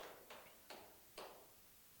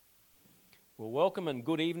Well, welcome and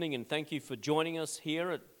good evening, and thank you for joining us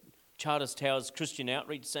here at Charters Towers Christian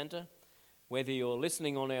Outreach Centre. Whether you're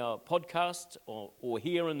listening on our podcast or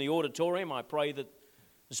here in the auditorium, I pray that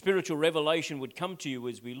the spiritual revelation would come to you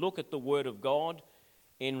as we look at the Word of God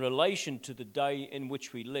in relation to the day in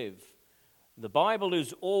which we live. The Bible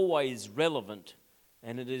is always relevant,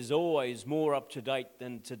 and it is always more up to date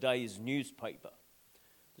than today's newspaper.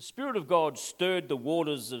 The Spirit of God stirred the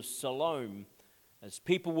waters of Siloam as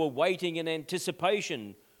people were waiting in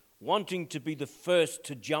anticipation, wanting to be the first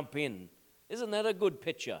to jump in. Isn't that a good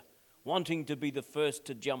picture? Wanting to be the first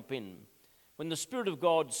to jump in. When the Spirit of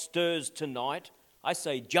God stirs tonight, I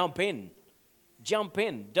say jump in. Jump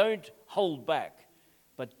in. Don't hold back,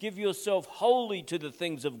 but give yourself wholly to the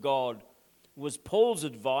things of God, was Paul's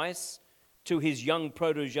advice to his young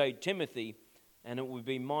protege Timothy, and it would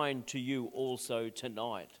be mine to you also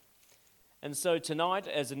tonight. And so tonight,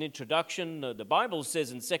 as an introduction, the Bible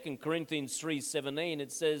says in 2 Corinthians 3:17,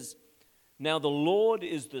 it says, "Now the Lord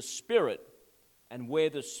is the Spirit, and where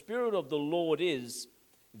the Spirit of the Lord is,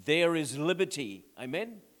 there is liberty."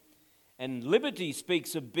 Amen? And liberty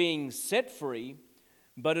speaks of being set free,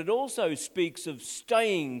 but it also speaks of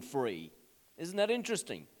staying free. Isn't that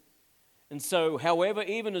interesting? And so, however,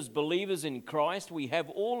 even as believers in Christ, we have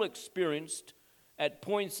all experienced at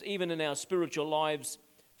points, even in our spiritual lives,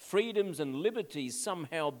 freedoms and liberties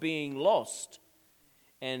somehow being lost,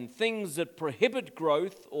 and things that prohibit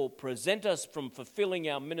growth or present us from fulfilling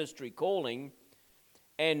our ministry calling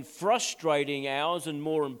and frustrating ours and,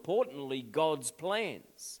 more importantly, God's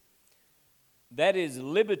plans. That is,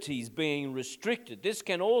 liberties being restricted. This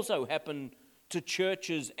can also happen to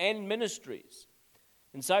churches and ministries.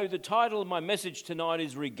 And so the title of my message tonight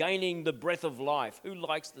is Regaining the Breath of Life. Who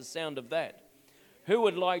likes the sound of that? Who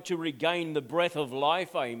would like to regain the breath of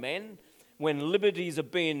life, amen, when liberties are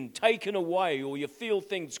being taken away or you feel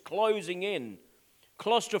things closing in,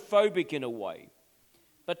 claustrophobic in a way?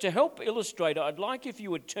 But to help illustrate, I'd like if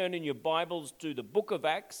you would turn in your Bibles to the book of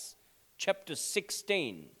Acts, chapter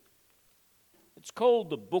 16. It's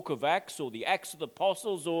called the book of Acts, or the Acts of the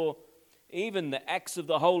Apostles, or even the Acts of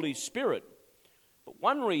the Holy Spirit. But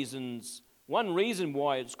one reason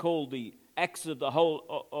why it's called the Acts of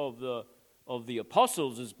the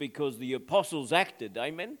Apostles is because the apostles acted,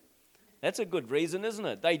 amen? That's a good reason, isn't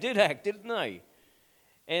it? They did act, didn't they?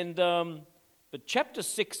 And but chapter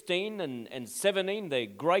 16 and 17, they're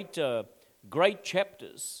great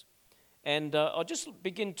chapters. And I'll just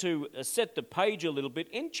begin to set the page a little bit.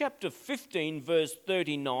 In chapter 15, verse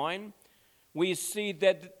 39, we see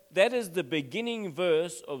that is the beginning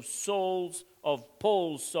verse of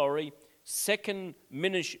Paul's second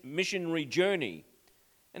missionary journey.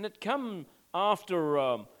 And it come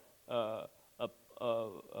after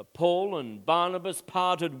Paul and Barnabas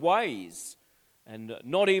parted ways, and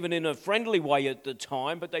not even in a friendly way at the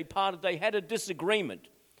time, but they had a disagreement.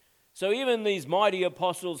 So even these mighty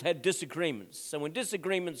apostles had disagreements. So when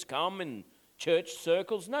disagreements come in church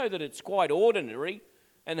circles, know that it's quite ordinary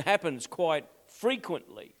and happens quite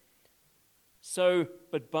frequently.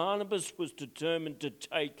 But Barnabas was determined to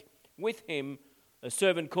take with him a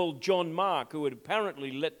servant called John Mark, who had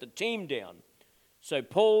apparently let the team down. So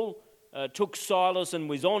Paul took Silas and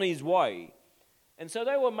was on his way. And so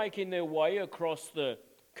they were making their way across the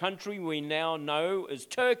country we now know as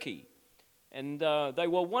Turkey. And they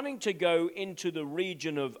were wanting to go into the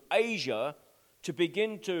region of Asia to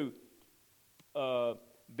begin to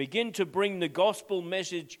bring the gospel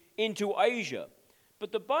message into Asia.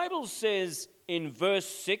 But the Bible says in verse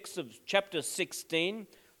 6 of chapter 16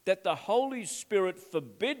 that the Holy Spirit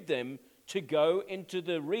forbid them to go into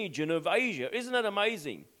the region of Asia. Isn't that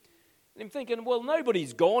amazing? And I'm thinking, well,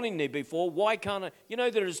 nobody's gone in there before. Why can't I? You know,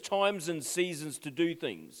 there is times and seasons to do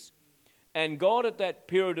things. And God at that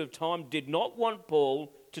period of time did not want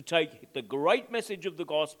Paul to take the great message of the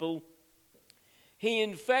gospel. He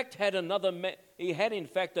had another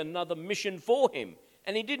mission for him,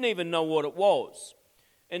 and he didn't even know what it was.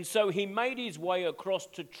 And so he made his way across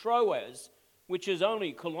to Troas, which is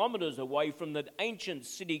only kilometers away from the ancient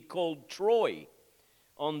city called Troy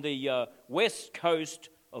on the west coast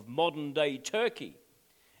of modern-day Turkey.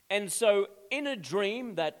 And so in a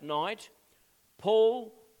dream that night,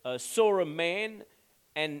 Paul saw a man,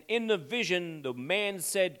 and in the vision, the man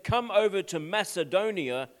said, "Come over to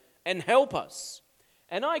Macedonia and help us."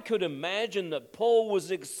 And I could imagine that Paul was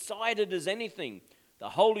excited as anything.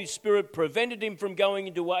 The Holy Spirit prevented him from going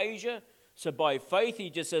into Asia. So by faith, he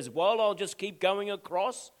just says, well, I'll just keep going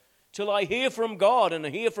across till I hear from God. And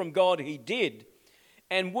hear from God he did.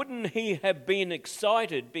 And wouldn't he have been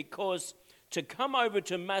excited? Because to come over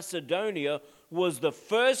to Macedonia was the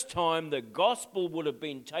first time the gospel would have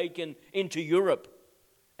been taken into Europe.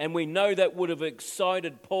 And we know that would have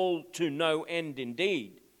excited Paul to no end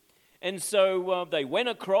indeed. And so they went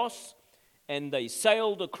across and they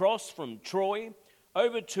sailed across from Troy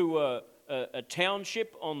over to a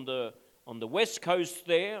township on the west coast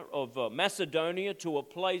there of Macedonia to a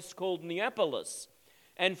place called Neapolis.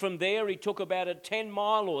 And from there he took about a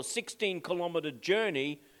 10-mile or 16-kilometre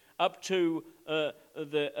journey up to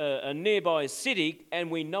a nearby city, and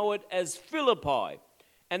we know it as Philippi.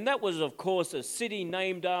 And that was, of course, a city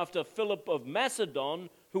named after Philip of Macedon,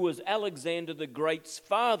 who was Alexander the Great's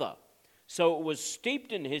father. So it was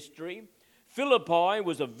steeped in history. Philippi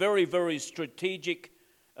was a very, very strategic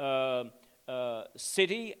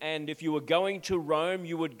city, and if you were going to Rome,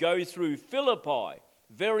 you would go through Philippi.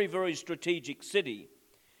 Very, very strategic city.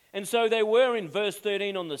 And so they were in verse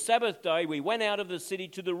 13, on the Sabbath day, we went out of the city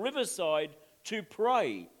to the riverside to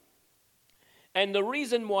pray. And the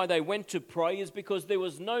reason why they went to pray is because there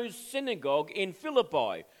was no synagogue in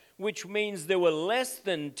Philippi, which means there were less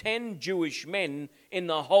than 10 Jewish men in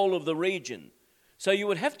the whole of the region. So you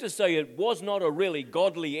would have to say it was not a really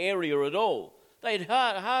godly area at all. They'd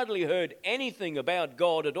hardly heard anything about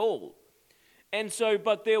God at all. And so,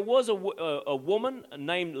 but there was a woman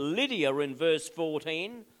named Lydia in verse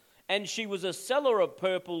 14, and she was a seller of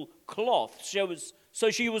purple cloth. So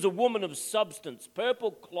she was a woman of substance.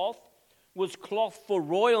 Purple cloth was cloth for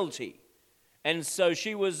royalty. And so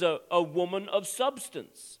she was a woman of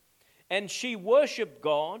substance. And she worshipped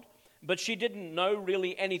God, but she didn't know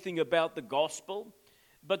really anything about the gospel.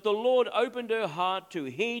 But the Lord opened her heart to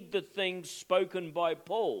heed the things spoken by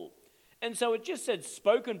Paul. And so it just said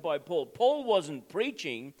spoken by Paul. Paul wasn't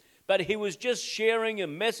preaching, but he was just sharing a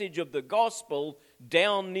message of the gospel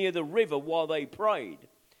down near the river while they prayed.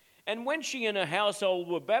 And when she and her household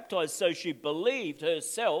were baptized, so she believed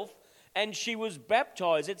herself, and she was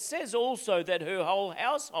baptized. It says also that her whole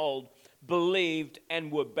household believed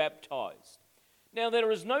and were baptized. Now,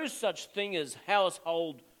 there is no such thing as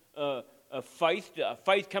household faith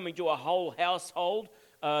coming to a whole household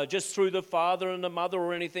just through the father and the mother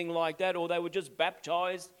or anything like that, or they were just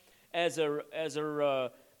baptized as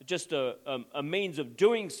a means of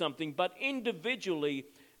doing something. But individually,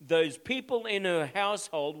 those people in her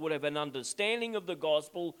household would have an understanding of the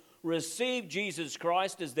gospel, received Jesus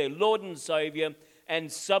Christ as their Lord and Savior,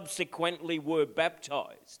 and subsequently were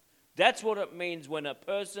baptized. That's what it means when a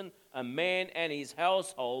person, a man and his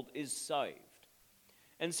household is saved.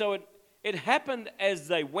 And so it happened as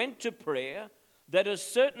they went to prayer that a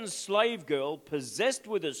certain slave girl possessed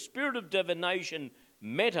with a spirit of divination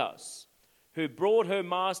met us, who brought her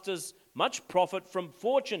masters much profit from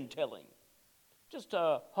fortune telling. Just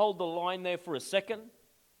hold the line there for a second.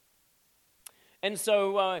 And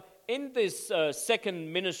so in this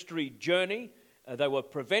second ministry journey, they were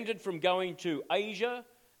prevented from going to Asia,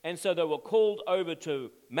 and so they were called over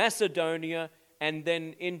to Macedonia and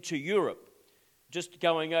then into Europe. Just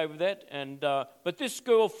going over that, but this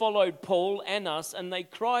girl followed Paul and us, and they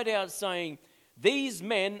cried out, saying, "These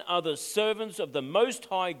men are the servants of the Most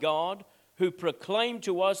High God, who proclaim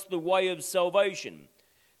to us the way of salvation."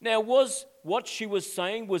 Now, was what she was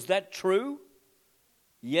saying, was that true?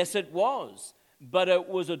 Yes, it was. But it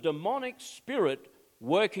was a demonic spirit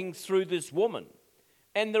working through this woman.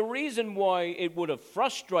 And the reason why it would have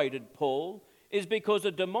frustrated Paul is because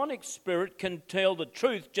a demonic spirit can tell the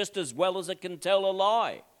truth just as well as it can tell a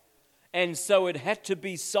lie. And so it had to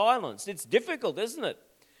be silenced. It's difficult, isn't it?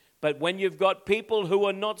 But when you've got people who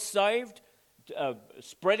are not saved,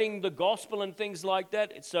 spreading the gospel and things like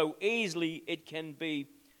that, so easily it can be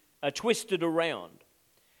twisted around.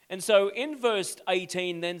 And so in verse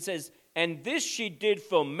 18 then says, "And this she did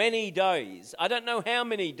for many days." I don't know how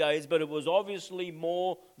many days, but it was obviously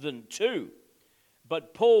more than 2.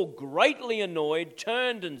 But Paul, greatly annoyed,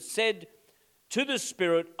 turned and said to the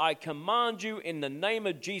spirit, "I command you in the name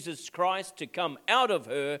of Jesus Christ to come out of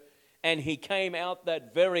her." And he came out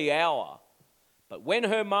that very hour. But when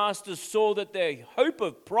her masters saw that their hope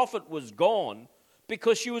of profit was gone,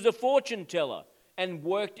 because she was a fortune teller and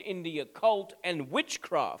worked in the occult and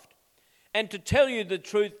witchcraft, and to tell you the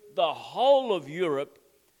truth, the whole of Europe,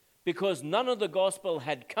 because none of the gospel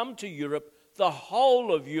had come to Europe, the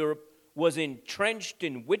whole of Europe was entrenched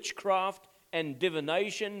in witchcraft and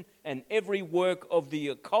divination and every work of the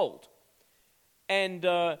occult.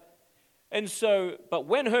 But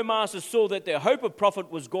when her masters saw that their hope of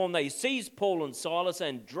profit was gone, they seized Paul and Silas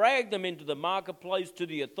and dragged them into the marketplace to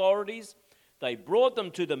the authorities. They brought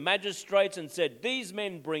them to the magistrates and said, "These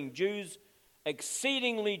men bring Jews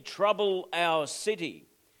exceedingly trouble our city."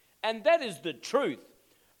 And that is the truth.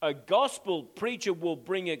 a gospel preacher will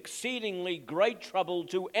bring exceedingly great trouble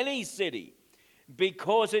to any city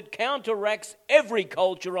because it counteracts every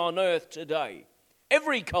culture on earth today.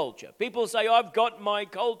 Every culture. People say, I've got my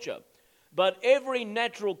culture. But every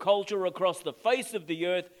natural culture across the face of the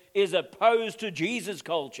earth is opposed to Jesus'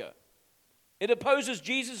 culture. It opposes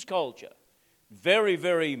Jesus' culture. Very,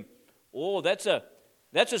 very, that's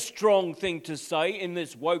a strong thing to say in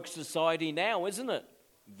this woke society now, isn't it?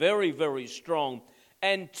 Very, very strong.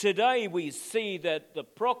 And today we see that the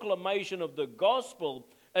proclamation of the gospel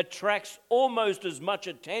attracts almost as much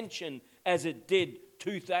attention as it did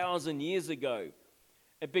 2,000 years ago,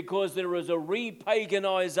 because there is a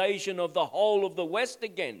repaganization of the whole of the West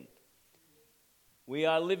again. We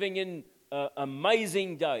are living in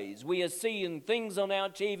amazing days. We are seeing things on our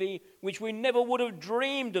TV which we never would have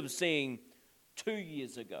dreamed of seeing 2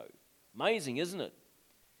 years ago. Amazing, isn't it?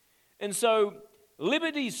 And so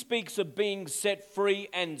liberty speaks of being set free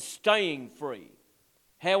and staying free.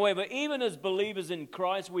 However, even as believers in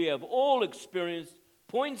Christ, we have all experienced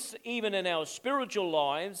points, even in our spiritual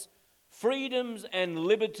lives, freedoms and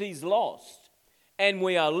liberties lost. And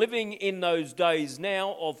we are living in those days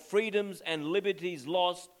now of freedoms and liberties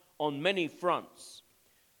lost on many fronts.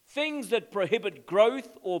 Things that prohibit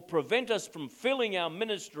growth or prevent us from filling our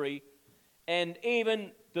ministry and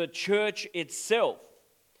even the church itself.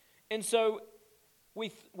 And so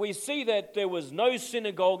we see that there was no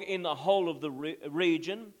synagogue in the whole of the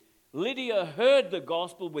region. Lydia heard the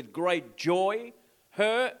gospel with great joy.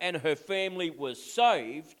 Her and her family were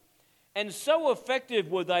saved. And so effective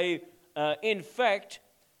were they, in fact,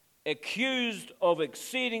 accused of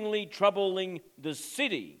exceedingly troubling the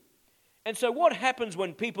city. And so what happens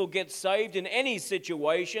when people get saved in any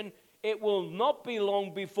situation? It will not be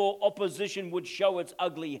long before opposition would show its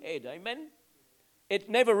ugly head. Amen? It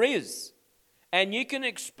never is. And you can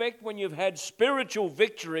expect when you've had spiritual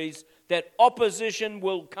victories that opposition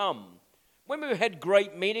will come. When we've had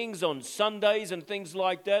great meetings on Sundays and things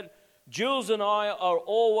like that, Jules and I are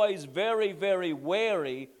always very, very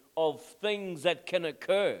wary of things that can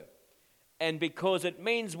occur. And because it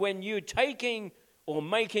means when you're taking or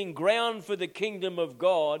making ground for the kingdom of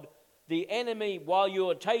God, the enemy, while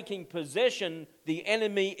you're taking possession, the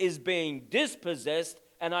enemy is being dispossessed,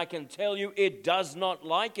 and I can tell you it does not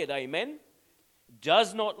like it. Amen?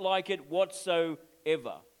 Does not like it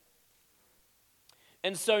whatsoever.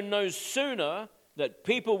 And so no sooner that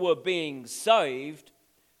people were being saved,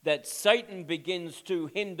 that Satan begins to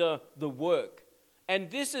hinder the work.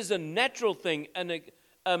 And this is a natural thing, and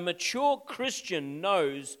a mature Christian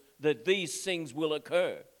knows that these things will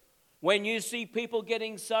occur. When you see people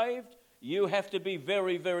getting saved, you have to be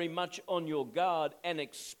very, very much on your guard and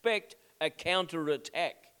expect a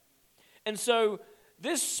counterattack. And so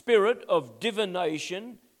this spirit of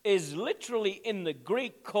divination is literally in the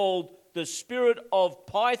Greek called the spirit of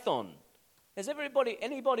Python. Has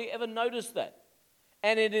anybody ever noticed that?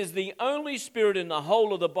 And it is the only spirit in the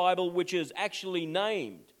whole of the Bible which is actually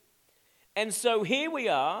named. And so here we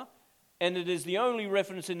are, and it is the only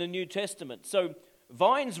reference in the New Testament. So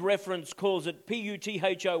Vine's reference calls it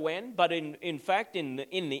Puthon, but in fact, in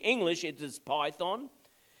the English, it is Python.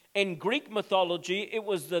 In Greek mythology, it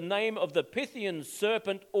was the name of the Pythian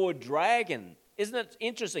serpent or dragon. Isn't it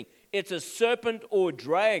interesting? It's a serpent or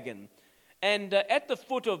dragon. And at the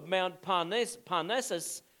foot of Mount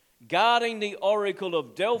Parnassus, guarding the oracle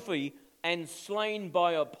of Delphi and slain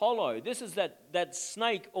by Apollo. This is that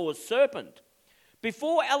snake or serpent.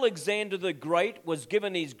 Before Alexander the Great was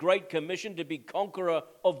given his great commission to be conqueror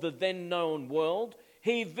of the then known world,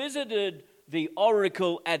 he visited the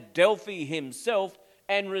oracle at Delphi himself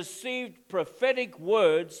and received prophetic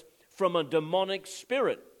words from a demonic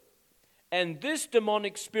spirit. And this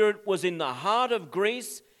demonic spirit was in the heart of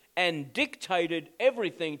Greece and dictated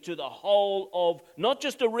everything to the whole of not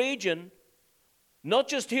just a region, not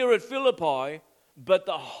just here at Philippi, but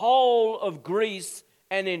the whole of Greece,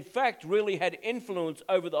 and in fact really had influence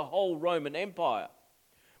over the whole Roman Empire.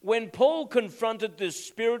 When Paul confronted this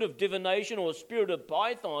spirit of divination or spirit of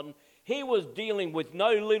Python, he was dealing with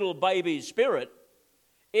no little baby spirit.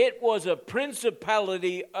 It was a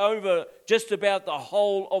principality over just about the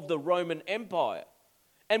whole of the Roman Empire.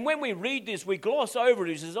 And when we read this, we gloss over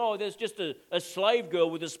it. He says, there's just a slave girl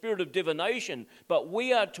with a spirit of divination. But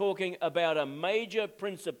we are talking about a major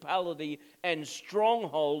principality and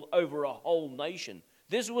stronghold over a whole nation.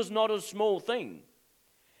 This was not a small thing.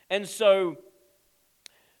 And so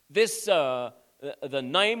this the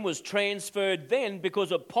name was transferred then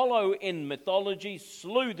because Apollo in mythology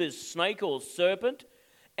slew this snake or serpent.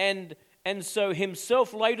 And so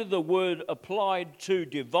himself later the word applied to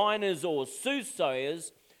diviners or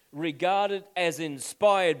soothsayers regarded as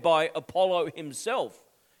inspired by Apollo himself.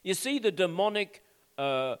 You see the demonic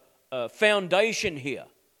foundation here,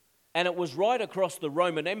 and it was right across the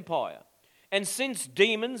Roman Empire. And since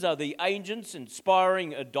demons are the agents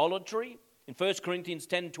inspiring idolatry, in 1 Corinthians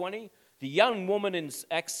 10:20, the young woman in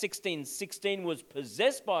Acts 16:16 was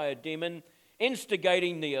possessed by a demon,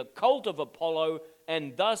 instigating the occult of Apollo,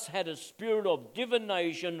 and thus had a spirit of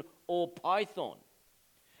divination or python.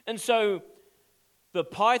 And so the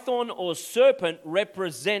python or serpent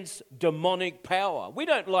represents demonic power. We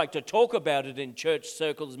don't like to talk about it in church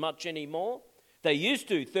circles much anymore. They used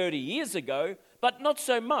to 30 years ago, but not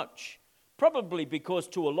so much. Probably because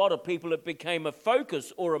to a lot of people it became a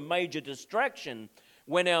focus or a major distraction,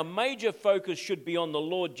 when our major focus should be on the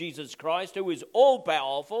Lord Jesus Christ, who is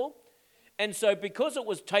all-powerful. And so because it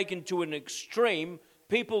was taken to an extreme,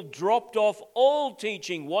 people dropped off all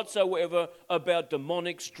teaching whatsoever about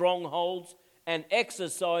demonic strongholds and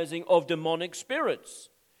exorcising of demonic spirits.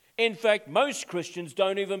 In fact, most Christians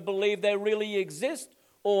don't even believe they really exist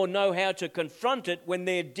or know how to confront it when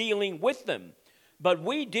they're dealing with them. But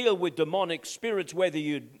we deal with demonic spirits, whether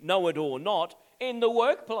you know it or not, in the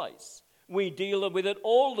workplace. We deal with it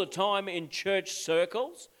all the time in church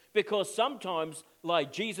circles, because sometimes,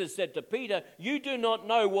 like Jesus said to Peter, you do not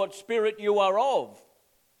know what spirit you are of.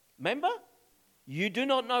 Remember? You do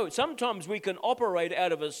not know. Sometimes we can operate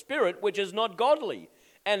out of a spirit which is not godly.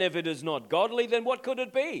 And if it is not godly, then what could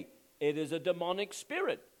it be? It is a demonic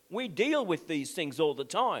spirit. We deal with these things all the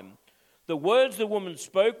time. The words the woman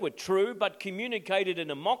spoke were true, but communicated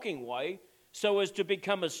in a mocking way so as to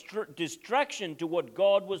become a distraction to what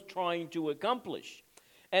God was trying to accomplish.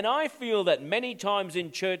 And I feel that many times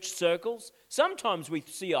in church circles, sometimes we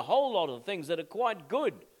see a whole lot of things that are quite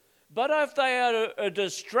good. But if they are a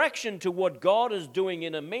distraction to what God is doing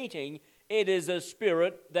in a meeting, it is a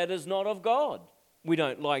spirit that is not of God. We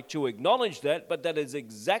don't like to acknowledge that, but that is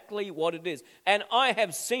exactly what it is. And I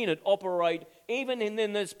have seen it operate even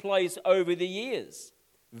in this place over the years.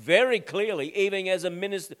 Very clearly, even as a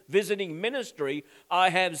visiting ministry, I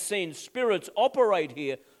have seen spirits operate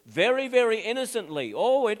here very, very innocently.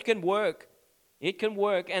 Oh, it can work. It can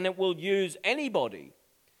work, and it will use anybody.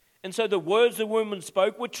 And so the words the woman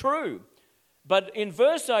spoke were true. But in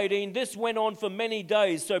verse 18, this went on for many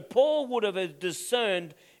days. So Paul would have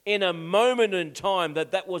discerned in a moment in time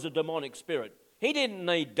that that was a demonic spirit. He didn't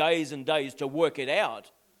need days and days to work it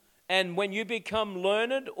out. And when you become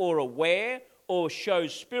learned or aware or show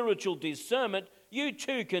spiritual discernment, you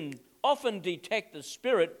too can often detect the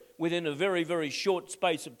spirit within a very, very short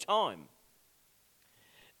space of time.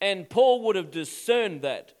 And Paul would have discerned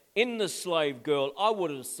that in the slave girl, I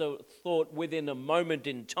would have thought within a moment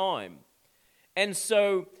in time. And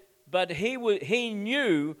so, but he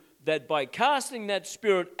knew that by casting that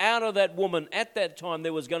spirit out of that woman at that time,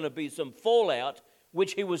 there was going to be some fallout,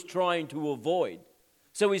 which he was trying to avoid.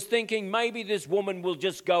 So he's thinking maybe this woman will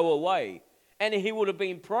just go away. And he would have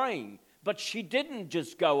been praying. But she didn't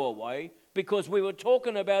just go away, because we were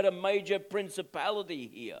talking about a major principality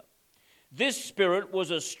here. This spirit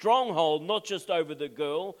was a stronghold not just over the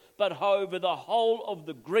girl, but over the whole of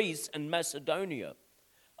the Greece and Macedonia.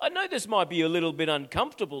 I know this might be a little bit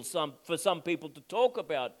uncomfortable for some people to talk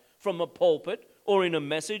about from a pulpit or in a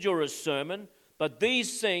message or a sermon, but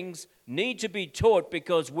these things need to be taught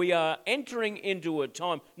because we are entering into a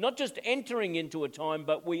time, not just entering into a time,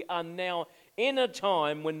 but we are now in a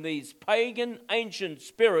time when these pagan ancient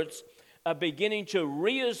spirits are beginning to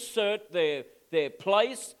reassert their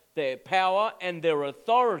place, their power, and their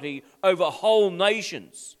authority over whole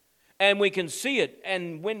nations. And we can see it.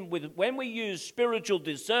 And when we use spiritual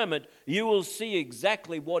discernment, you will see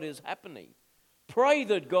exactly what is happening. Pray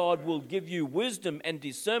that God will give you wisdom and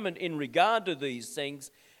discernment in regard to these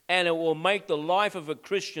things, and it will make the life of a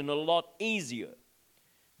Christian a lot easier.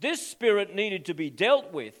 This spirit needed to be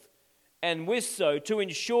dealt with, and with so to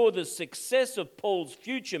ensure the success of Paul's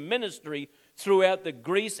future ministry throughout the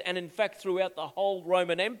Greece and in fact throughout the whole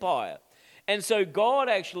Roman Empire. And so God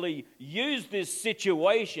actually used this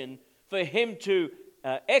situation for him to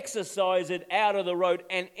exercise it out of the road,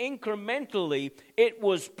 and incrementally it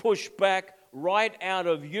was pushed back right out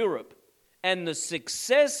of Europe. And the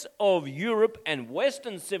success of Europe and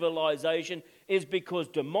Western civilization is because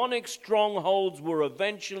demonic strongholds were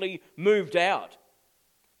eventually moved out.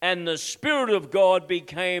 And the Spirit of God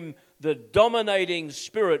became the dominating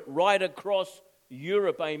spirit right across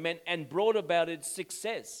Europe, amen, and brought about its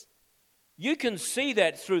success. You can see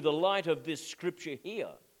that through the light of this scripture here.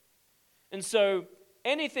 And so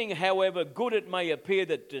anything, however good it may appear,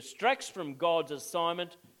 that distracts from God's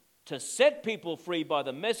assignment to set people free by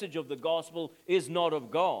the message of the gospel is not of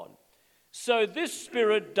God. So this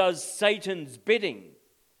spirit does Satan's bidding,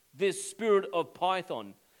 this spirit of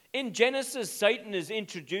Python. In Genesis, Satan is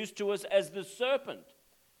introduced to us as the serpent.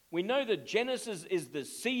 We know that Genesis is the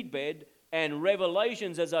seedbed and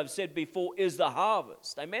Revelations, as I've said before, is the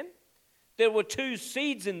harvest. Amen? There were two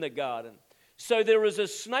seeds in the garden. So there is a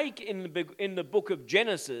snake in the book of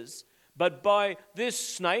Genesis, but by this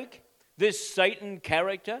snake, this Satan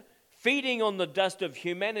character, feeding on the dust of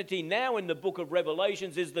humanity now in the book of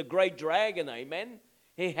Revelations is the great dragon, amen?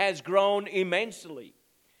 He has grown immensely.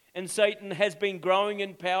 And Satan has been growing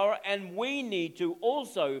in power, and we need to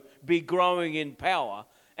also be growing in power.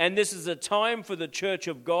 And this is a time for the church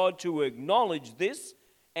of God to acknowledge this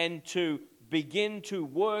and to begin to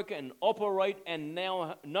work and operate and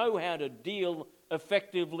now know how to deal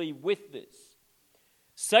effectively with this.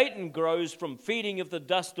 Satan grows from feeding of the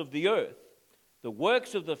dust of the earth. The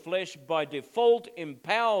works of the flesh by default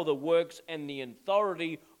empower the works and the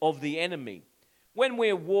authority of the enemy. When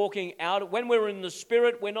we're walking out, when we're in the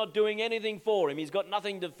Spirit, we're not doing anything for him. He's got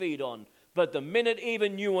nothing to feed on. But the minute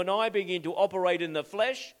even you and I begin to operate in the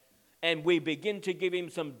flesh, and we begin to give him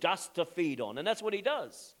some dust to feed on, and that's what he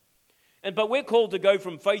does. But we're called to go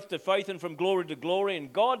from faith to faith and from glory to glory,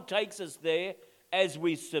 and God takes us there as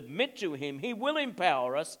we submit to him. He will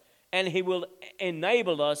empower us, and he will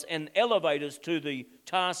enable us and elevate us to the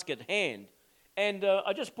task at hand. And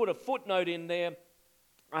I just put a footnote in there.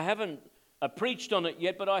 I haven't preached on it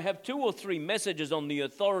yet, but I have 2 or 3 messages on the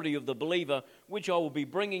authority of the believer, which I will be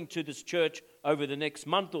bringing to this church over the next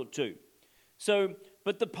month or 2.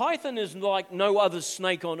 But the python is like no other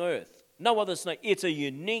snake on earth. No other snake. It's a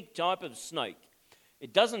unique type of snake.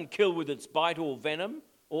 It doesn't kill with its bite or venom,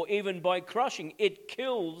 or even by crushing. It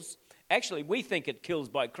kills, actually we think it kills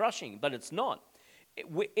by crushing, but it's not.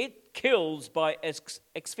 It kills by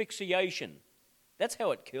asphyxiation. That's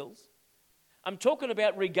how it kills. I'm talking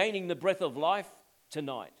about regaining the breath of life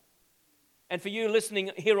tonight. And for you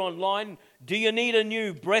listening here online, do you need a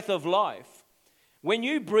new breath of life? When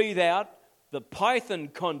you breathe out, the python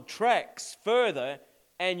contracts further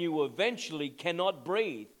and you eventually cannot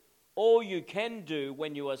breathe. All you can do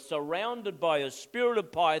when you are surrounded by a spirit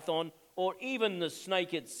of python or even the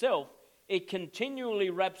snake itself, it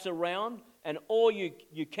continually wraps around and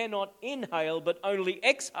you cannot inhale but only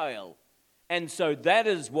exhale. And so that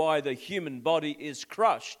is why the human body is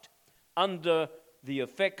crushed under the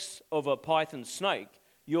effects of a python snake.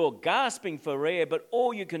 You're gasping for air, but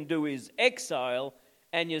all you can do is exhale,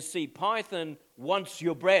 and you see python wants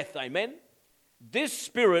your breath, amen? This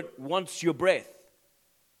spirit wants your breath.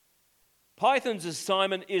 Python's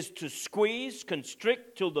assignment is to squeeze,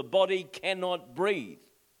 constrict till the body cannot breathe.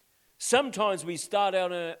 Sometimes we start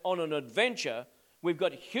out on an adventure. We've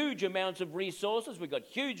got huge amounts of resources. We've got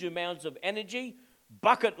huge amounts of energy,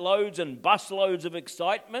 bucket loads and bus loads of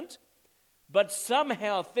excitement. But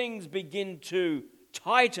somehow things begin to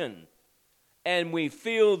tighten and we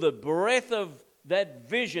feel the breath of that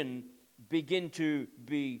vision begin to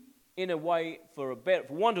be, in a way, for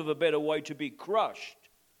want of a better way, to be crushed.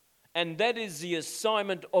 And that is the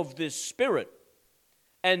assignment of this spirit.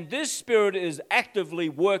 And this spirit is actively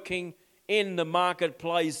working in the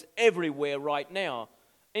marketplace everywhere right now.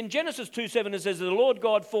 In Genesis 2:7 it says, the Lord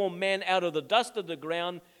God formed man out of the dust of the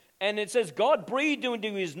ground, and it says God breathed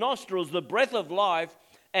into his nostrils the breath of life,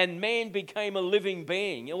 and man became a living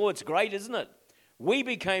being. Oh, it's great, isn't it? We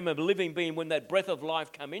became a living being when that breath of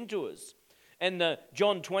life came into us. And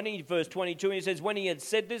John 20, verse 22, he says, when he had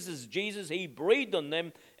said this is Jesus, he breathed on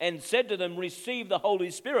them and said to them, receive the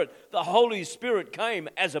Holy Spirit. The Holy Spirit came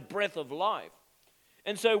as a breath of life.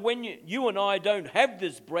 And so when you and I don't have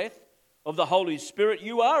this breath of the Holy Spirit,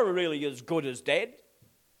 you are really as good as dead.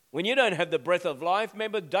 When you don't have the breath of life,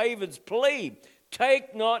 remember David's plea,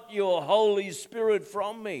 take not your Holy Spirit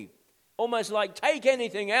from me. Almost like take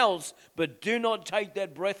anything else, but do not take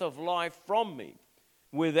that breath of life from me.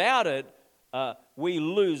 Without it, we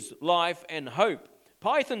lose life and hope.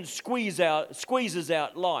 Python squeezes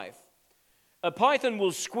out life. A python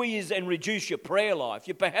will squeeze and reduce your prayer life.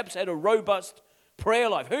 You perhaps had a robust prayer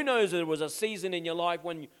life. Who knows, there was a season in your life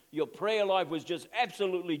when your prayer life was just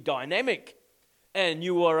absolutely dynamic and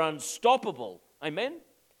you were unstoppable. Amen?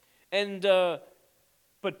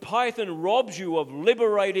 But python robs you of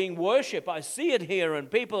liberating worship. I see it here,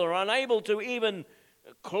 and people are unable to even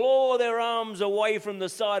claw their arms away from the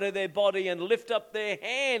side of their body and lift up their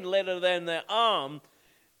hand, let alone their arm.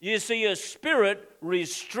 You see, a spirit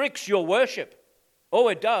restricts your worship. Oh,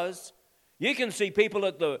 it does. You can see people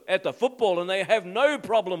at the football and they have no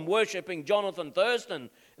problem worshipping Jonathan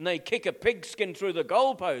Thurston, and they kick a pigskin through the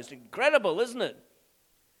goalpost. Incredible, isn't it?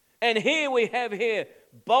 And here we have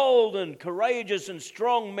bold and courageous and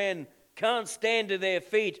strong men can't stand to their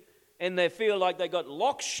feet and they feel like they got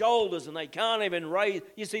locked shoulders and they can't even raise.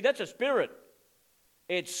 You see, that's a spirit.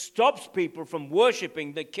 It stops people from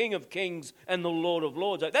worshiping the King of Kings and the Lord of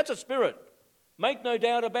Lords. That's a spirit. Make no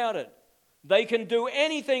doubt about it. They can do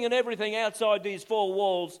anything and everything outside these four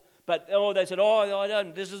walls, but they said, I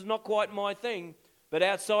don't, this is not quite my thing. But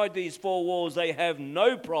outside these four walls, they have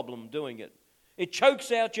no problem doing it. It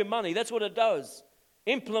chokes out your money. That's what it does.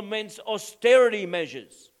 Implements austerity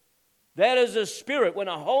measures. That is a spirit. When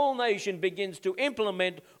a whole nation begins to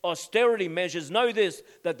implement austerity measures, know this,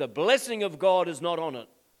 that the blessing of God is not on it.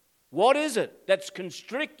 What is it that's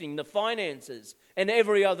constricting the finances and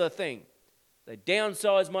every other thing? They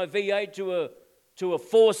downsized my V8 to a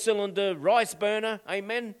 4-cylinder rice burner.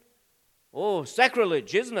 Amen? Oh,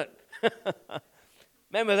 sacrilege, isn't it?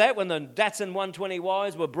 Remember that when the Datsun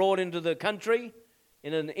 120Ys were brought into the country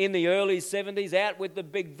in the early 70s, out with the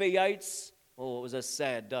big V8s? Oh, it was a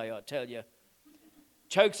sad day, I tell you.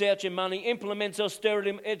 Chokes out your money, implements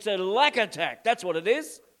austerity. It's a lack attack. That's what it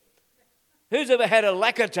is. Who's ever had a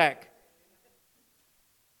lack attack?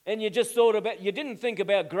 And you just you didn't think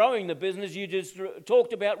about growing the business, you just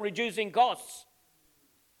talked about reducing costs.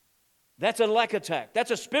 That's a lack attack.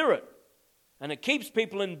 That's a spirit. And it keeps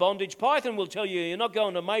people in bondage. Python will tell you you're not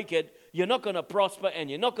going to make it, you're not going to prosper, and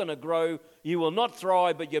you're not going to grow. You will not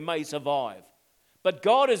thrive, but you may survive. But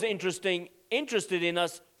God is interested in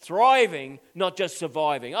us thriving, not just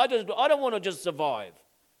surviving. I don't want to just survive.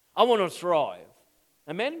 I want to thrive.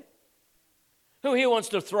 Amen? Who here wants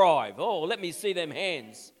to thrive? Oh, let me see them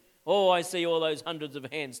hands. Oh, I see all those hundreds of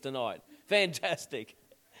hands tonight. Fantastic.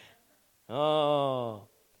 Oh.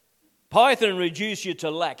 Python reduces you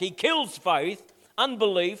to lack. He kills faith,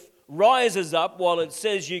 unbelief, rises up while it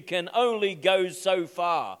says you can only go so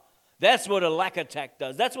far. That's what a lack attack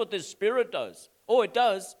does. That's what this spirit does. Oh, it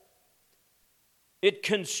does. It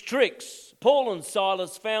constricts. Paul and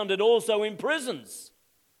Silas found it also in prisons.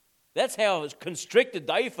 That's how constricted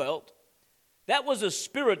they felt. That was a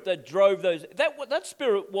spirit that drove those. That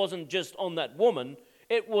spirit wasn't just on that woman.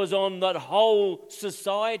 It was on that whole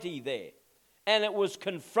society there. And it was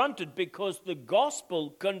confronted because the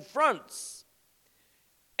gospel confronts.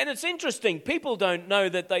 And it's interesting, people don't know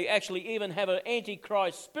that they actually even have an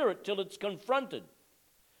antichrist spirit till it's confronted.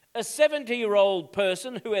 A 70-year-old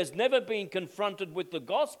person who has never been confronted with the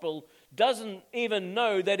gospel doesn't even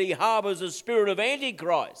know that he harbors a spirit of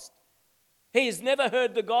antichrist. He's never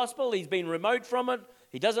heard the gospel, he's been remote from it,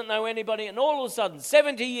 he doesn't know anybody, and all of a sudden,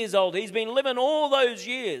 70 years old, he's been living all those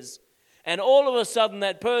years, and all of a sudden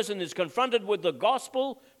that person is confronted with the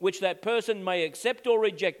gospel, which that person may accept or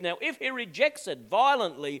reject. Now, if he rejects it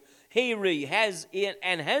violently, he has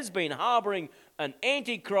been harboring an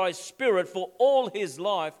antichrist spirit for all his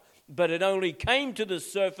life, but it only came to the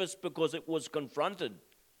surface because it was confronted.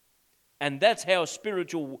 And that's how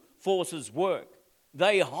spiritual forces work.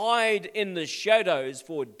 They hide in the shadows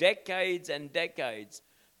for decades and decades,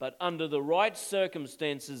 but under the right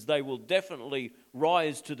circumstances, they will definitely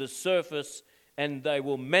rise to the surface and they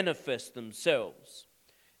will manifest themselves.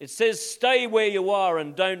 It says, stay where you are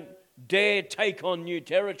and don't dare take on new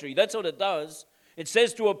territory. That's what it does. It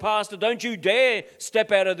says to a pastor, don't you dare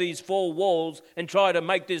step out of these four walls and try to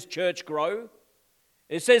make this church grow.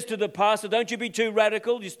 It says to the pastor, don't you be too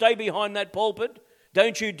radical. You stay behind that pulpit.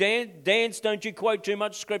 Don't you dance, don't you quote too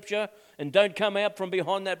much scripture, and don't come out from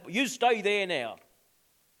behind that. You stay there now.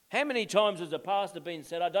 How many times has a pastor been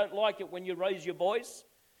said, I don't like it when you raise your voice?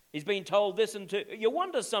 He's been told this and to. You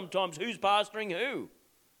wonder sometimes who's pastoring who.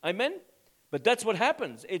 Amen? But that's what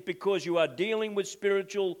happens. It's because you are dealing with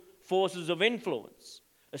spiritual forces of influence.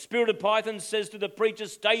 A spirit of Python says to the preacher,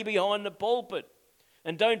 stay behind the pulpit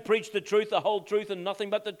and don't preach the truth, the whole truth, and nothing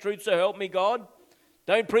but the truth, so help me God.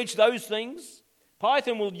 Don't preach those things.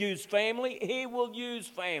 Python will use family. He will use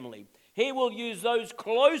family. He will use those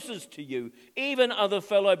closest to you, even other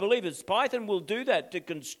fellow believers. Python will do that to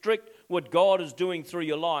constrict what God is doing through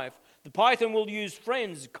your life. The Python will use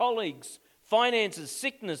friends, colleagues, finances,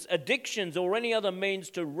 sickness, addictions, or any other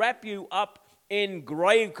means to wrap you up in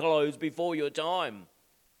grave clothes before your time.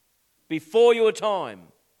 Before your time.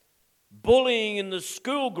 Bullying in the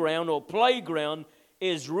school ground or playground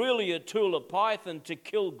is really a tool of Python to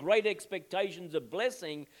kill great expectations of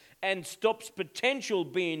blessing and stops potential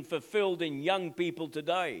being fulfilled in young people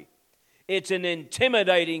today. It's an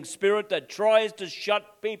intimidating spirit that tries to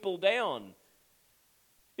shut people down.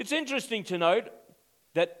 It's interesting to note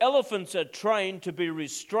that elephants are trained to be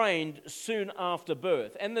restrained soon after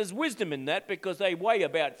birth. And there's wisdom in that because they weigh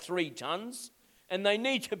about 3 tons and they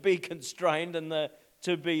need to be constrained and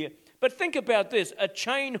But think about this, a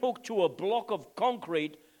chain hooked to a block of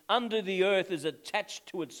concrete under the earth is attached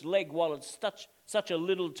to its leg while it's such a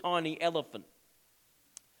little tiny elephant.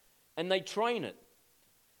 And they train it.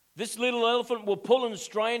 This little elephant will pull and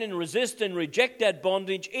strain and resist and reject that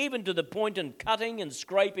bondage, even to the point of cutting and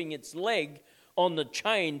scraping its leg on the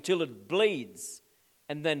chain till it bleeds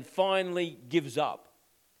and then finally gives up.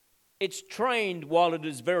 It's trained while it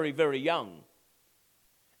is very, very young.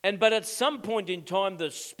 But at some point in time,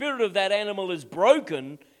 the spirit of that animal is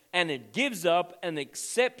broken and it gives up and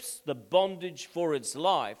accepts the bondage for its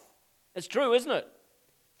life. It's true, isn't it?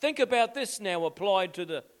 Think about this now applied to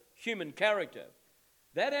the human character.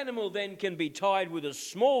 That animal then can be tied with a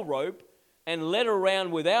small rope and led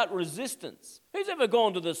around without resistance. Who's ever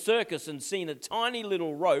gone to the circus and seen a tiny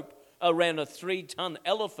little rope around a 3-ton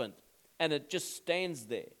elephant and it just stands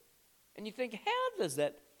there? And you think, how does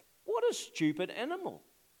that? What a stupid animal.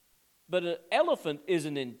 But an elephant is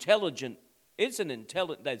they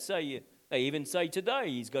even say today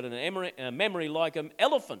he's got a memory like an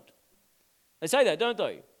elephant. They say that, don't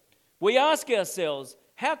they? We ask ourselves,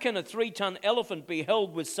 how can a 3-ton elephant be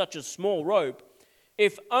held with such a small rope?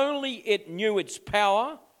 If only it knew its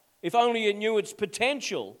power, if only it knew its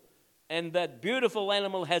potential, and that beautiful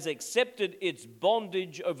animal has accepted its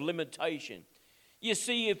bondage of limitation. You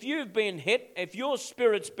see, if you've been hit, if your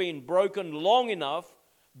spirit's been broken long enough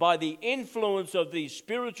by the influence of these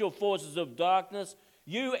spiritual forces of darkness,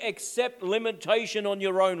 you accept limitation on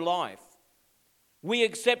your own life. We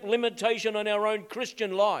accept limitation on our own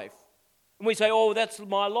Christian life. And we say, oh, that's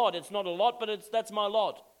my lot. It's not a lot, but that's my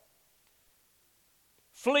lot.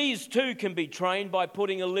 Fleas too can be trained by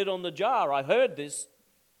putting a lid on the jar. I heard this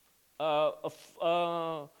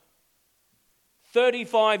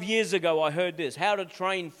 35 years ago. I heard this, how to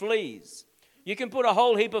train fleas. You can put a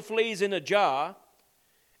whole heap of fleas in a jar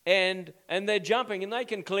and they're jumping and they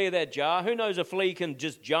can clear that jar. Who knows a flea can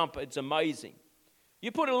just jump? It's amazing.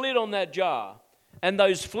 You put a lid on that jar and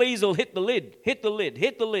those fleas will hit the lid, hit the lid,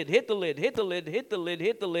 hit the lid, hit the lid, hit the lid, hit the lid,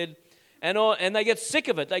 hit the lid, and they get sick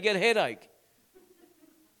of it. They get headache.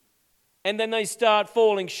 And then they start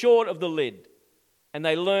falling short of the lid and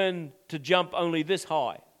they learn to jump only this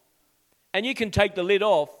high. And you can take the lid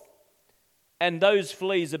off and those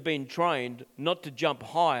fleas have been trained not to jump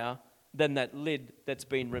higher than that lid that's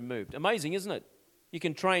been removed. Amazing, isn't it? You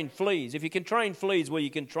can train fleas. If you can train fleas, well,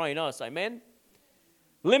 you can train us. Amen?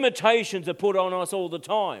 Limitations are put on us all the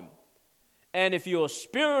time. And if your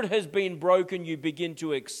spirit has been broken, you begin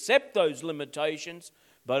to accept those limitations.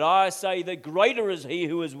 But I say that greater is he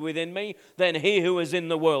who is within me than he who is in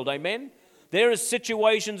the world. Amen? There are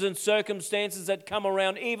situations and circumstances that come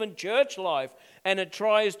around even church life and it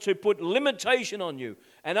tries to put limitation on you.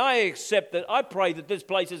 And I accept that. I pray that this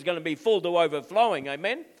place is going to be full to overflowing.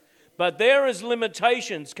 Amen? But there is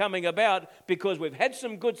limitations coming about because we've had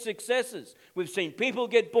some good successes. We've seen people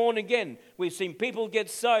get born again. We've seen people get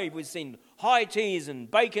saved. We've seen high teas and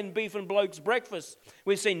bacon, beef and blokes breakfast.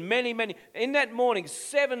 We've seen many. In that morning,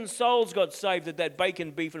 7 souls got saved at that bacon,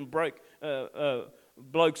 beef and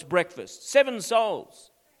blokes breakfast. 7 souls.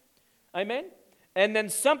 Amen? And then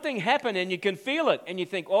something happened and you can feel it. And you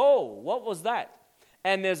think, oh, what was that?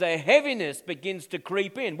 And there's a heaviness begins to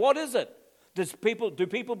creep in. What is it? Do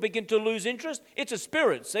people begin to lose interest? It's a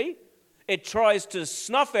spirit, see? It tries to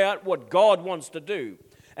snuff out what God wants to do.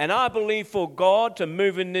 And I believe for God to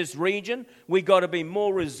move in this region, we got to be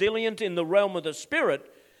more resilient in the realm of the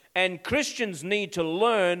spirit. And Christians need to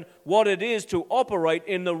learn what it is to operate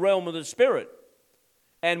in the realm of the spirit.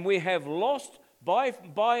 And we have lost, by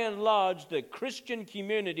and large, the Christian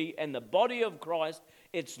community and the body of Christ.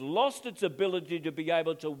 It's lost its ability to be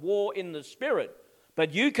able to war in the spirit.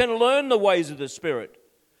 But you can learn the ways of the Spirit.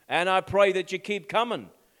 And I pray that you keep coming.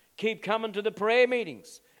 Keep coming to the prayer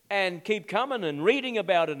meetings. And keep coming and reading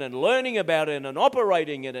about it and learning about it and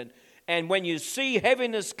operating in it. And when you see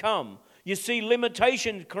heaviness come, you see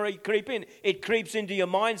limitation creep in, it creeps into your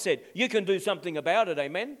mindset. You can do something about it,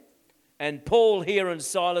 amen? And Paul here and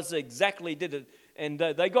Silas exactly did it. And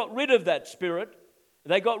they got rid of that spirit.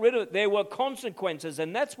 They got rid of it. There were consequences,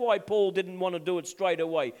 and that's why Paul didn't want to do it straight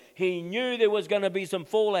away. He knew there was going to be some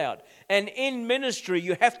fallout. And in ministry,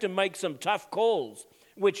 you have to make some tough calls,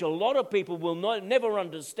 which a lot of people will never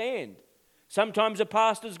understand. Sometimes a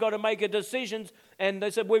pastor's got to make a decision, and they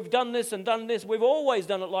said, we've done this and done this. We've always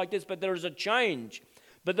done it like this, but there is a change.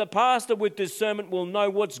 But the pastor with discernment will know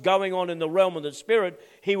what's going on in the realm of the Spirit.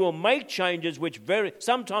 He will make changes which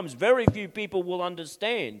sometimes very few people will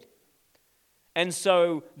understand. And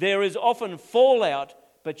so there is often fallout,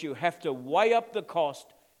 but you have to weigh up the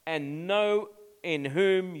cost and know in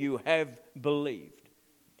whom you have believed.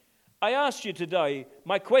 I asked you today,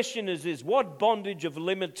 my question is what bondage of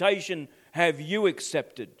limitation have you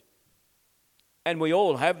accepted? And we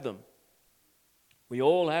all have them. We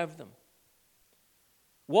all have them.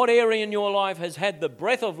 What area in your life has had the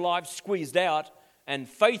breath of life squeezed out and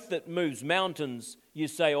faith that moves mountains, you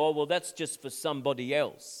say, oh, well, that's just for somebody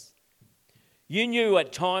else. You knew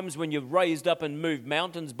at times when you've raised up and moved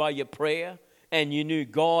mountains by your prayer, and you knew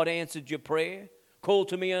God answered your prayer. Call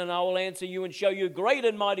to me and I will answer you and show you great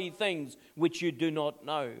and mighty things which you do not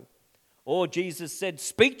know. Or Jesus said,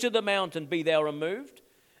 speak to the mountain, be thou removed.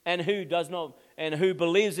 And who does not, and who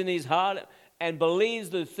believes in his heart and believes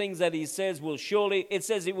the things that he says will surely, it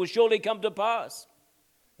says it will surely come to pass.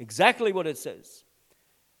 Exactly what it says.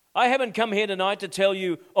 I haven't come here tonight to tell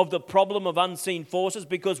you of the problem of unseen forces,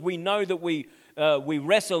 because we know that we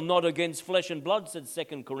wrestle not against flesh and blood, said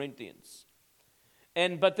 2 Corinthians.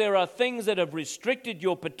 But there are things that have restricted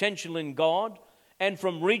your potential in God and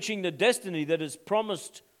from reaching the destiny that is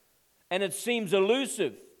promised, and it seems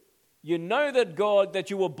elusive. You know that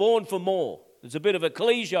you were born for more. It's a bit of a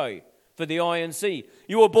cliche for the INC.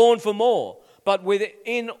 You were born for more. But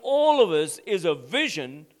within all of us is a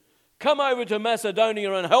vision. Come over to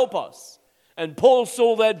Macedonia and help us. And Paul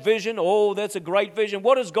saw that vision. Oh, that's a great vision.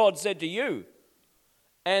 What has God said to you?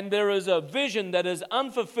 And there is a vision that is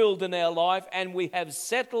unfulfilled in our life, and we have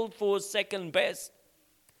settled for second best.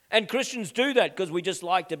 And Christians do that because we just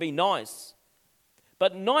like to be nice.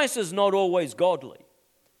 But nice is not always godly.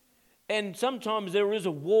 And sometimes there is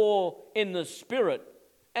a war in the spirit,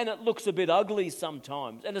 and it looks a bit ugly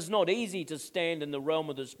sometimes. And it's not easy to stand in the realm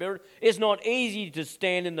of the spirit. It's not easy to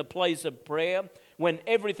stand in the place of prayer when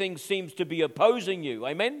everything seems to be opposing you.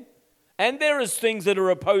 Amen? And there is things that are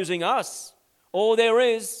opposing us. Or there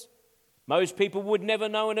is. Most people would never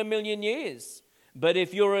know in a million years. But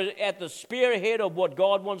if you're at the spearhead of what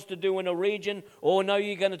God wants to do in a region, or no,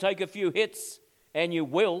 you're going to take a few hits, and you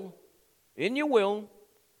will. And you will.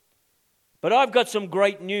 But I've got some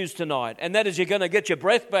great news tonight, and that is you're going to get your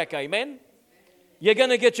breath back, amen? You're going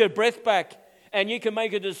to get your breath back, and you can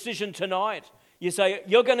make a decision tonight. You say,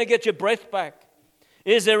 you're going to get your breath back.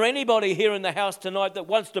 Is there anybody here in the house tonight that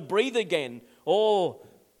wants to breathe again? Oh,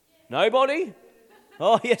 nobody?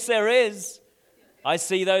 Oh, yes, there is. I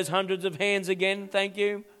see those hundreds of hands again, thank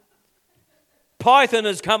you. Python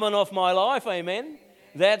is coming off my life, amen?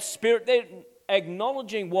 That spirit, they're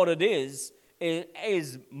acknowledging what it is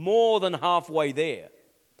more than halfway there,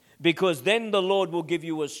 because then the Lord will give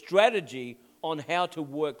you a strategy on how to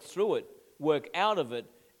work through it, work out of it,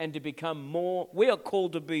 and to become more. We are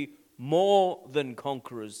called to be more than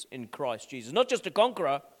conquerors in Christ Jesus. Not just a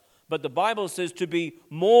conqueror, but the Bible says to be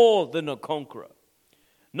more than a conqueror.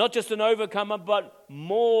 Not just an overcomer, but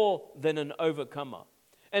more than an overcomer.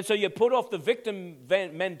 And so you put off the victim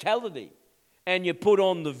mentality and you put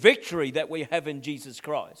on the victory that we have in Jesus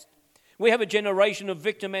Christ. We have a generation of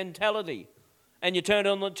victim mentality. And you turn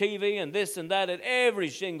on the TV and this and that, at every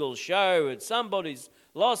single show, it's somebody's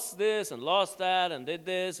lost this and lost that and did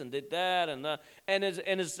this and did that. And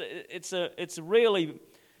it's really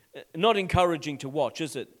not encouraging to watch,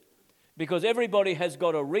 is it? Because everybody has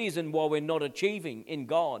got a reason why we're not achieving in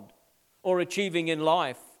God, or achieving in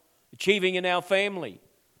life, achieving in our family,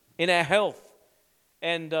 in our health.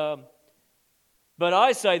 But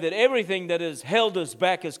I say that everything that has held us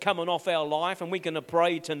back is coming off our life, and we can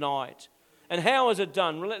pray tonight. And how is it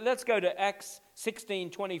done? Let's go to Acts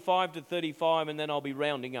 16:25 to 35, and then I'll be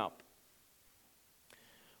rounding up.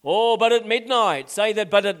 Oh, but at midnight. Say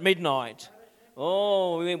that, but at midnight.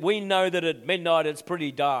 Oh, we know that at midnight it's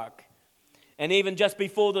pretty dark. And even just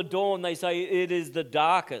before the dawn, they say it is the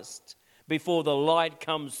darkest before the light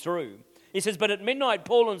comes through. He says, but at midnight,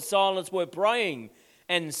 Paul and Silas were praying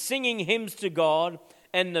and singing hymns to God,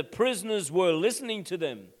 and the prisoners were listening to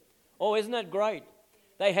them. Oh, isn't that great?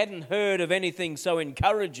 They hadn't heard of anything so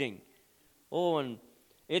encouraging. Oh, and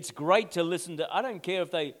it's great to listen to. I don't care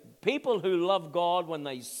if people who love God, when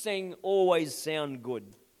they sing, always sound good.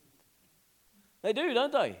 They do,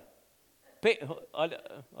 don't they?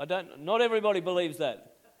 I don't. Not everybody believes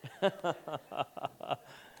that.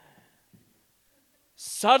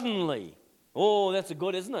 Suddenly, oh, that's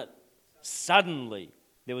good, isn't it? Suddenly,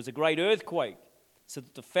 there was a great earthquake, so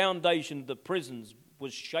that the foundation of the prisons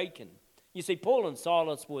was shaken. You see, Paul and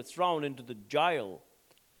Silas were thrown into the jail,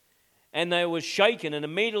 and they were shaken, and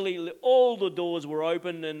immediately all the doors were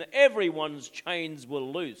opened, and everyone's chains were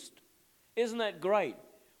loosed. Isn't that great?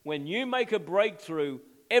 When you make a breakthrough,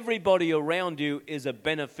 everybody around you is a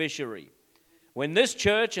beneficiary. When this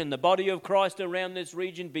church and the body of Christ around this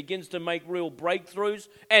region begins to make real breakthroughs,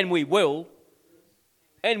 and we will,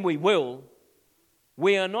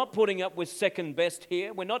 we are not putting up with second best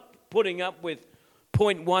here. We're not putting up with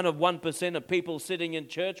 0.1 of 1% of people sitting in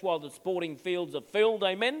church while the sporting fields are filled,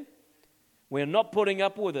 amen? We're not putting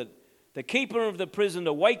up with it. The keeper of the prison,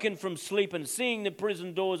 awakened from sleep and seeing the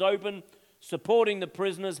prison doors open, supposing the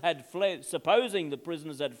prisoners had fled,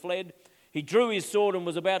 he drew his sword and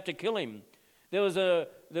was about to kill him. There was a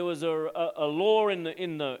law in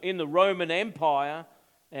the Roman Empire,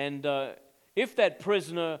 and if that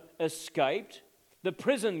prisoner escaped, the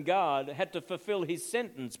prison guard had to fulfill his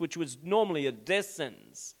sentence, which was normally a death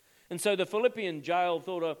sentence. And so the Philippian jail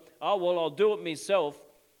thought, I'll do it myself.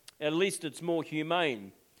 At least it's more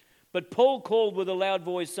humane. But Paul called with a loud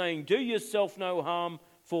voice, saying, do yourself no harm,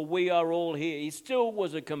 for we are all here. He still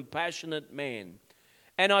was a compassionate man.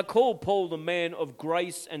 And I call Paul the man of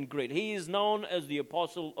grace and grit. He is known as the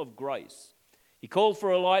apostle of grace. He called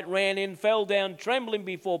for a light, ran in, fell down, trembling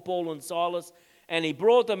before Paul and Silas, and he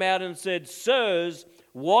brought them out and said, sirs,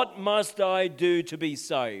 what must I do to be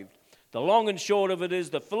saved? The long and short of it is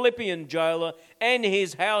the Philippian jailer and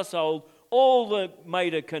his household all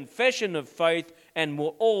made a confession of faith and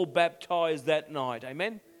were all baptized that night.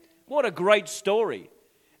 Amen? What a great story.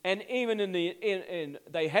 And even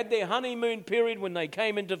they had their honeymoon period when they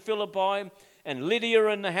came into Philippi, and Lydia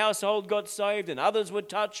and the household got saved, and others were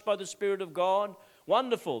touched by the Spirit of God.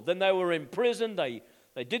 Wonderful. Then they were in prison. They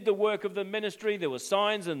did the work of the ministry. There were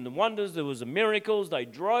signs and wonders. There was miracles. They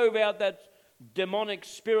drove out that demonic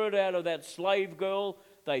spirit out of that slave girl.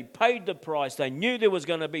 They paid the price. They knew there was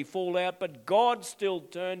going to be fallout, but God still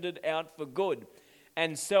turned it out for good.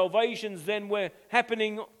 And salvations then were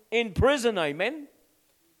happening in prison. Amen?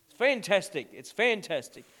 It's fantastic. It's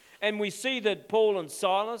fantastic. And we see that Paul and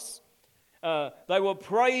Silas, they were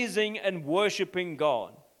praising and worshiping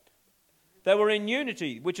God. They were in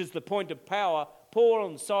unity, which is the point of power. Paul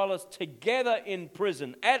and Silas together in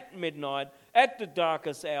prison at midnight, at the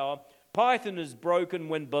darkest hour. Python is broken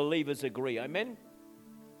when believers agree. Amen?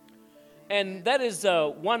 And that is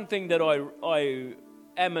one thing that I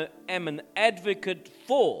am an advocate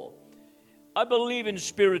for. I believe in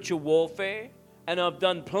spiritual warfare, and I've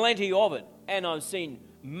done plenty of it, and I've seen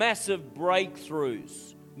massive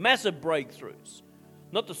breakthroughs. Massive breakthroughs.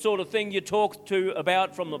 Not the sort of thing you talk to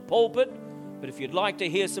about from the pulpit, but if you'd like to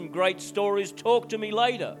hear some great stories, talk to me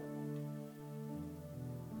later.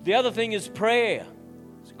 The other thing is prayer.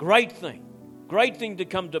 It's a great thing. Great thing to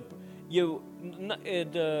come to you.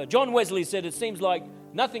 John Wesley said, it seems like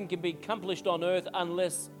nothing can be accomplished on earth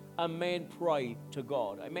unless a man pray to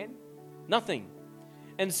God. Amen? Nothing.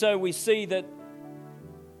 And so we see that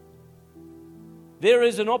there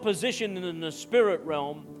is an opposition in the spirit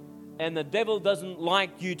realm, and the devil doesn't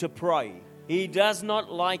like you to pray. He does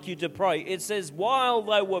not like you to pray. It says, while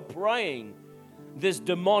they were praying, this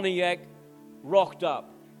demoniac rocked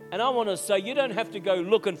up. And I want to say, you don't have to go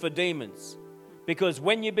looking for demons, because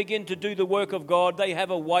when you begin to do the work of God, they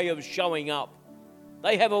have a way of showing up.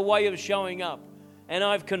 They have a way of showing up. And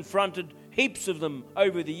I've confronted heaps of them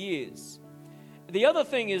over the years. The other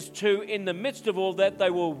thing is, too, in the midst of all that, they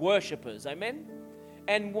were worshippers. Amen?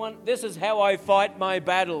 And this is how I fight my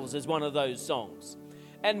battles is one of those songs.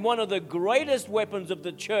 And one of the greatest weapons of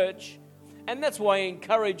the church, and that's why I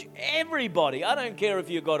encourage everybody. I don't care if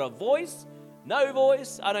you've got a voice, no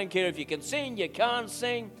voice. I don't care if you can sing, you can't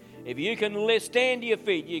sing. If you can stand to your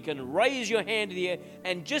feet, you can raise your hand to the air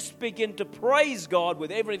and just begin to praise God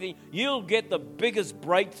with everything. You'll get the biggest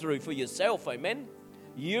breakthrough for yourself. Amen?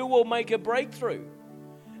 You will make a breakthrough.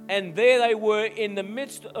 And there they were in the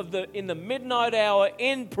midst of in the midnight hour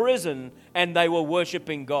in prison, and they were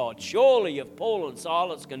worshiping God. Surely if Paul and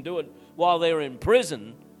Silas can do it while they're in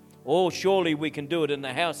prison, surely we can do it in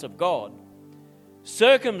the house of God.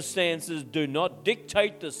 Circumstances do not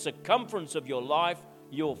dictate the circumference of your life.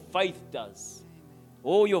 Your faith does.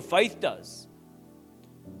 Your faith does.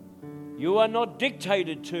 You are not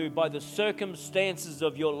dictated to by the circumstances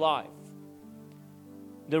of your life.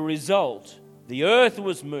 The result, the earth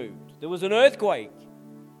was moved. There was an earthquake.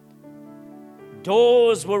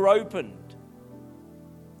 Doors were opened.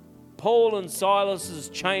 Paul and Silas's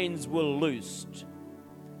chains were loosed.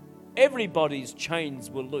 Everybody's chains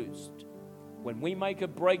were loosed. When we make a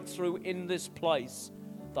breakthrough in this place,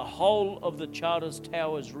 the whole of the Charters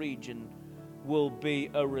Towers region will be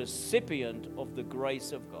a recipient of the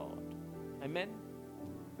grace of God. Amen?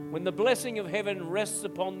 When the blessing of heaven rests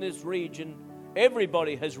upon this region,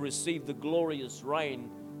 everybody has received the glorious rain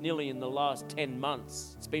nearly in the last 10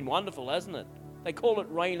 months. It's been wonderful, hasn't it? They call it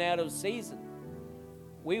rain out of season.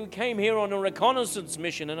 We came here on a reconnaissance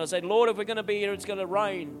mission, and I said, Lord, if we're going to be here, it's going to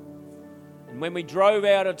rain. And when we drove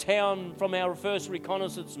out of town from our first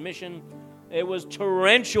reconnaissance mission, it was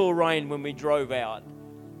torrential rain when we drove out,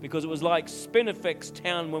 because it was like Spinifex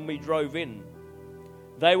town when we drove in.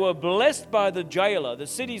 They were blessed by the jailer. The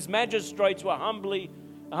city's magistrates were humbly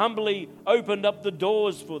opened up the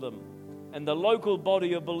doors for them. And the local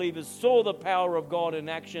body of believers saw the power of God in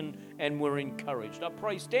action and were encouraged. I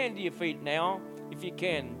pray, stand to your feet now, if you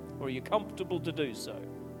can, or you're comfortable to do so.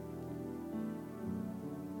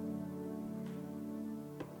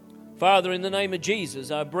 Father, in the name of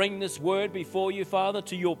Jesus, I bring this word before you, Father,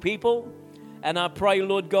 to your people. And I pray,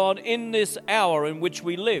 Lord God, in this hour in which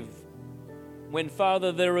we live, when,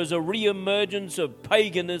 Father, there is a re-emergence of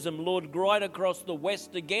paganism, Lord, right across the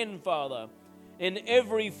West again, Father, in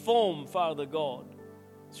every form, Father God,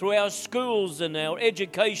 through our schools and our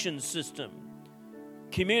education system,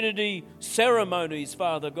 community ceremonies,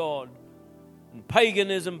 Father God, and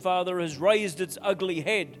paganism, Father, has raised its ugly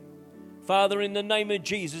head. Father, in the name of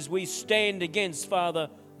Jesus, we stand against, Father,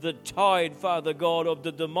 the tide, Father God, of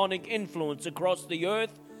the demonic influence across the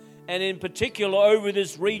earth, and in particular over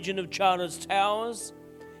this region of Charters Towers.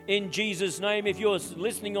 In Jesus' name, if you're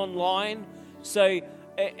listening online, say,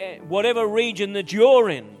 whatever region that you're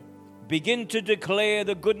in, begin to declare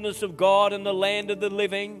the goodness of God in the land of the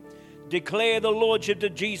living. Declare the lordship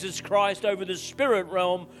of Jesus Christ over the spirit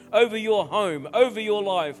realm, over your home, over your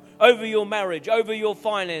life, over your marriage, over your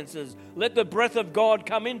finances. Let the breath of God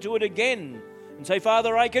come into it again. And say,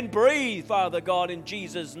 Father, I can breathe, Father God, in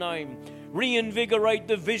Jesus' name. Reinvigorate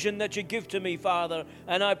the vision that you give to me, Father.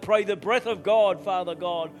 And I pray the breath of God, Father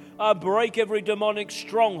God, I break every demonic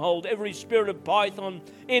stronghold, every spirit of python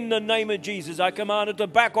in the name of Jesus. I command it to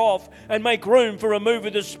back off and make room for a move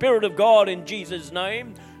of the Spirit of God in Jesus'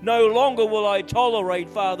 name. No longer will I tolerate,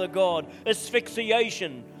 Father God,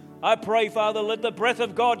 asphyxiation. I pray, Father, let the breath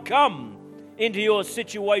of God come into your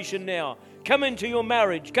situation now. Come into your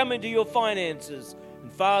marriage, come into your finances.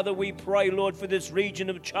 And Father, we pray, Lord, for this region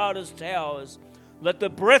of Charters Towers. Let the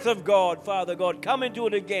breath of God, Father God, come into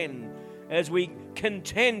it again as we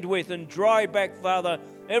contend with and drive back, Father,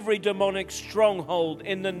 every demonic stronghold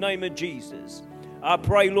in the name of Jesus. I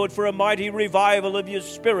pray, Lord, for a mighty revival of your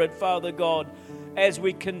Spirit, Father God, as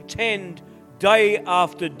we contend day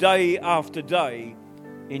after day after day.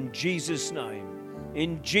 In Jesus' name,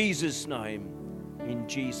 in Jesus' name, in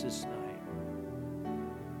Jesus' name.